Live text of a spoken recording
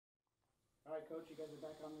right, Coach. You guys are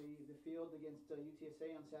back on the field against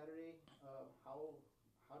UTSA on Saturday.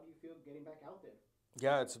 How do you feel getting back out there?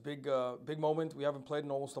 Yeah, it's a big moment. We haven't played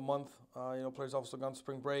in almost a month. Players obviously gone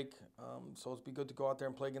spring break, so it's be good to go out there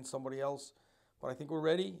and play against somebody else. But I think we're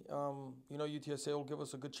ready. UTSA will give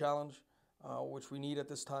us a good challenge, which we need at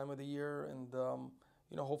this time of the year,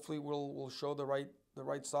 and hopefully we'll show the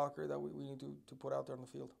right soccer that we need to put out there on the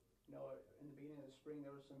field. In the beginning of the spring,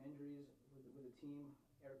 there were some injuries with the team.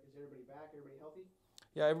 Is everybody back? Everybody healthy?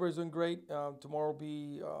 Yeah, everybody's doing great. Tomorrow will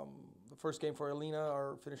be the first game for Alina,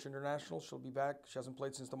 our Finnish international. She'll be back. She hasn't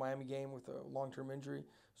played since the Miami game with a long-term injury,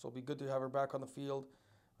 so it'll be good to have her back on the field.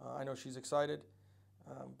 I know she's excited,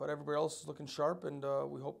 but everybody else is looking sharp, and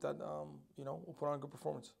we hope that we'll put on a good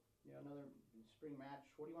performance. Yeah, another spring match.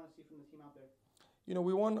 What do you want to see from the team out there?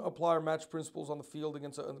 We want to apply our match principles on the field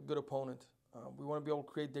against a good opponent. We want to be able to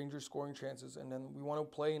create dangerous scoring chances, and then we want to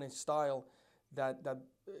play in a style that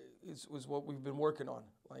is what we've been working on,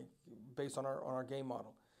 like based on our game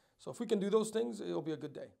model. So if we can do those things, it'll be a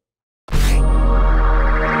good day.